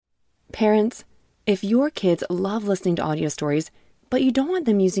Parents, if your kids love listening to audio stories, but you don't want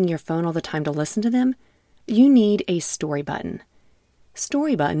them using your phone all the time to listen to them, you need a Story Button.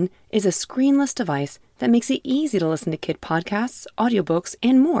 Story Button is a screenless device that makes it easy to listen to kid podcasts, audiobooks,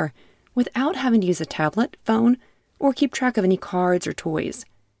 and more without having to use a tablet, phone, or keep track of any cards or toys.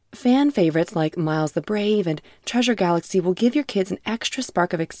 Fan favorites like Miles the Brave and Treasure Galaxy will give your kids an extra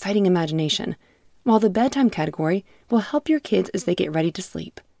spark of exciting imagination, while the bedtime category will help your kids as they get ready to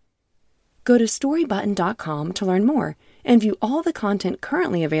sleep. Go to storybutton.com to learn more and view all the content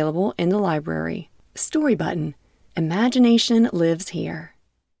currently available in the library. Story Button. Imagination lives here.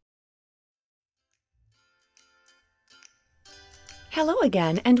 Hello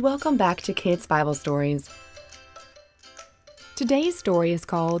again, and welcome back to Kids Bible Stories. Today's story is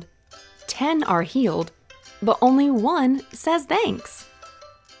called 10 Are Healed, but Only One Says Thanks.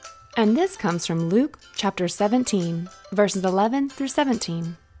 And this comes from Luke chapter 17, verses 11 through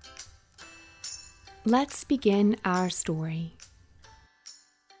 17. Let's begin our story.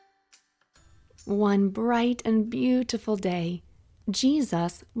 One bright and beautiful day,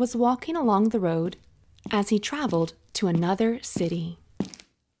 Jesus was walking along the road as he traveled to another city.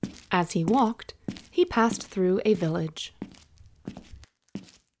 As he walked, he passed through a village.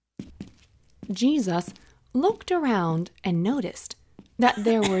 Jesus looked around and noticed that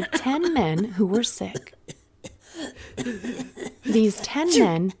there were 10 men who were sick. These 10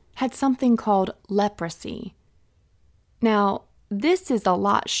 men had something called leprosy. Now, this is a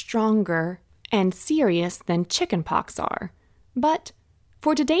lot stronger and serious than chickenpox are, but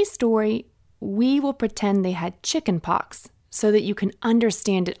for today's story, we will pretend they had chickenpox so that you can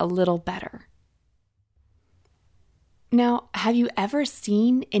understand it a little better. Now, have you ever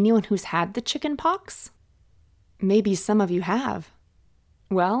seen anyone who's had the chickenpox? Maybe some of you have.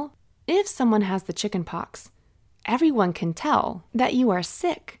 Well, if someone has the chickenpox, everyone can tell that you are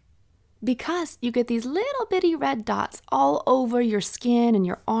sick because you get these little bitty red dots all over your skin and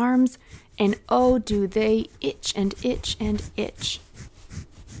your arms, and oh, do they itch and itch and itch.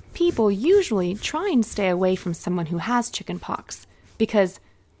 People usually try and stay away from someone who has chickenpox because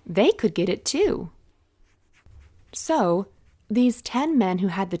they could get it too. So, these 10 men who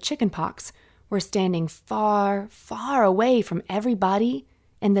had the chickenpox were standing far, far away from everybody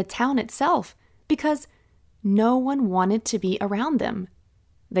in the town itself because no one wanted to be around them.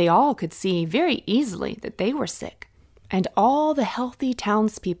 They all could see very easily that they were sick, and all the healthy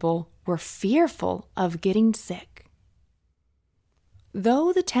townspeople were fearful of getting sick.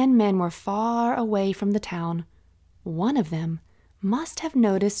 Though the 10 men were far away from the town, one of them must have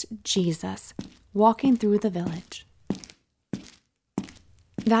noticed Jesus walking through the village.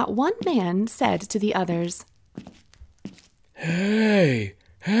 That one man said to the others, Hey,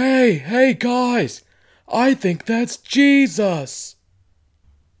 guys! I think that's Jesus!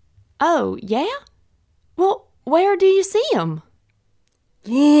 Oh, yeah? Well, where do you see him?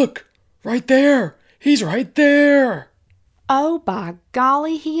 Look! Right there! He's right there! Oh, by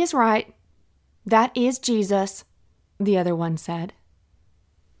golly, he is right. That is Jesus, the other one said.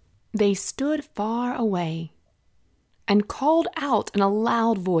 They stood far away and called out in a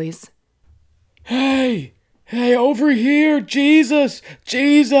loud voice, Hey, over here, Jesus!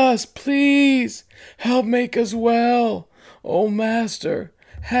 Jesus, please! Help make us well! Oh, Master,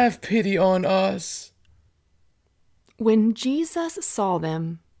 have pity on us! When Jesus saw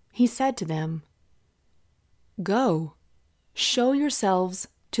them, he said to them, Go, show yourselves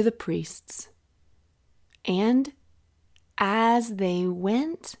to the priests. And as they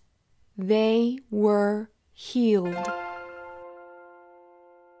went, they were healed.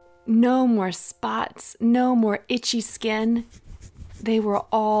 No more spots, no more itchy skin. They were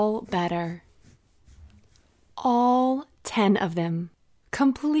all better. All 10 of them,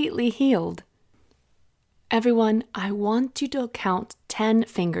 completely healed. Everyone, I want you to count 10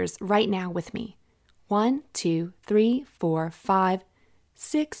 fingers right now with me. 1, 2, 3, 4, 5,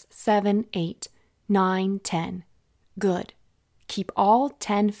 6, 7, 8, 9, 10. Good. Keep all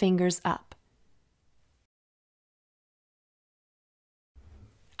 10 fingers up.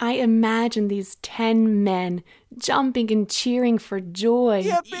 I imagine these 10 men jumping and cheering for joy.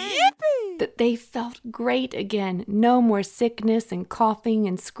 Yippee! That they felt great again. No more sickness and coughing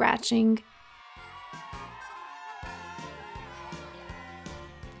and scratching.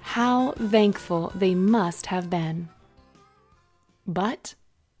 How thankful they must have been. But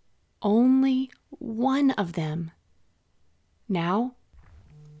only one of them. Now,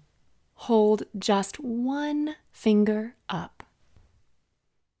 hold just one finger up.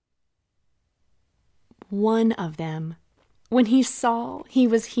 One of them, when he saw he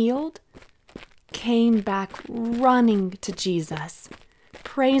was healed, came back running to Jesus,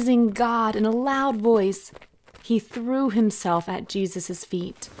 praising God in a loud voice, he threw himself at Jesus'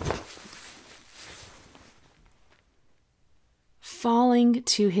 feet. Falling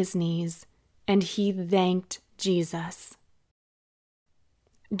to his knees, and he thanked Jesus.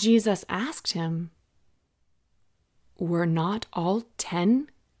 Jesus asked him, "Were not all 10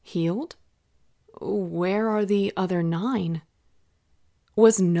 healed? Where are the other 9?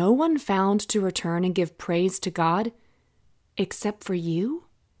 Was no one found to return and give praise to God except for you?"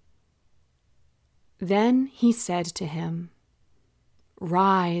 Then he said to him,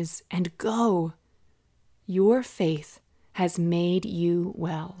 "Rise and go. Your faith has made you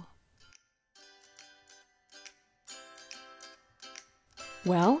well."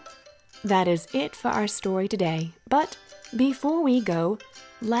 Well, that is it for our story today. But before we go,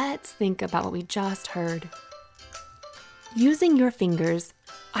 let's think about what we just heard. Using your fingers,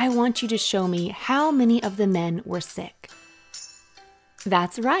 I want you to show me how many of the men were sick.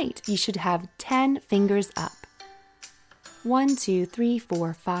 That's right, you should have 10 fingers up. 1, 2, 3,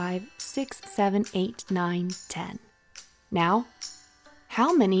 4, 5, 6, 7, 8, 9, 10. Now,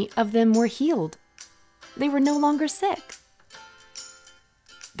 how many of them were healed? They were no longer sick.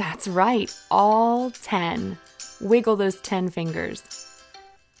 That's right, all 10. Wiggle those 10 fingers.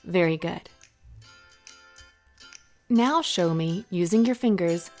 Very good. Now show me, using your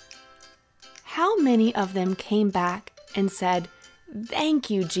fingers, how many of them came back and said, "Thank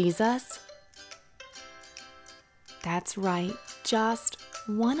you, Jesus." That's right, just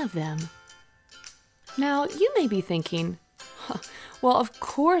one of them. Now, you may be thinking, well, of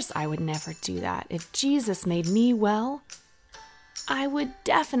course I would never do that. If Jesus made me well, I would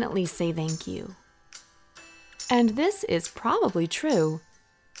definitely say thank you. And this is probably true.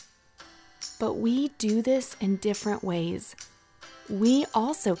 But we do this in different ways. We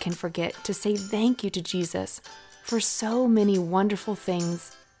also can forget to say thank you to Jesus for so many wonderful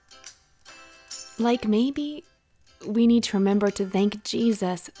things. Like maybe we need to remember to thank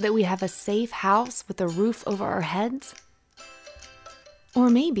Jesus that we have a safe house with a roof over our heads. Or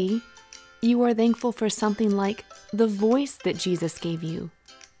maybe you are thankful for something like the voice that Jesus gave you.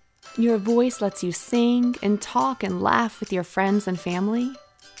 Your voice lets you sing and talk and laugh with your friends and family.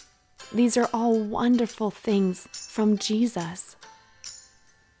 These are all wonderful things from Jesus.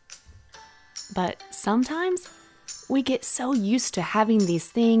 But sometimes we get so used to having these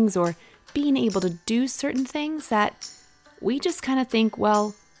things or being able to do certain things that we just kind of think,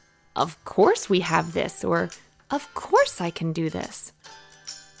 well, of course we have this, or of course I can do this.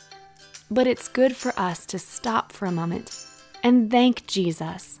 But it's good for us to stop for a moment and thank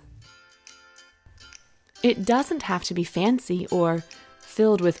Jesus. It doesn't have to be fancy or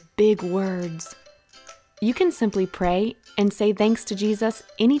filled with big words. You can simply pray and say thanks to Jesus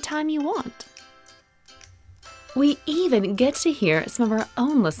anytime you want. We even get to hear some of our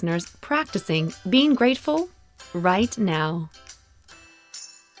own listeners practicing being grateful right now.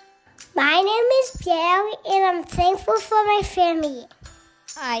 My name is Pierre, and I'm thankful for my family.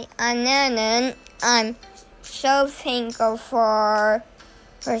 Hi, I'm Nanan. I'm so thankful for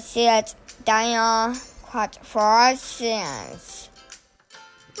that Diana caught for our sins.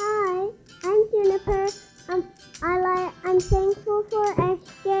 Hi, I'm Juniper. I'm thankful for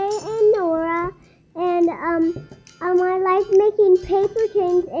SJ and Nora, and I like making paper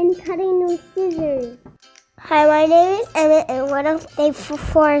chains and cutting with scissors. Hi, my name is Emmett, and what I'm thankful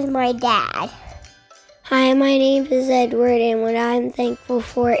for is my dad. Hi, my name is Edward, and what I'm thankful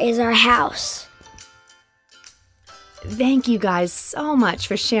for is our house. Thank you guys so much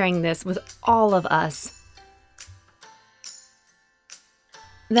for sharing this with all of us.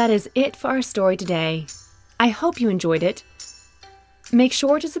 That is it for our story today. I hope you enjoyed it. Make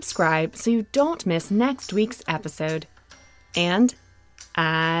sure to subscribe so you don't miss next week's episode. And,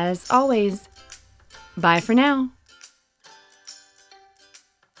 as always, bye for now.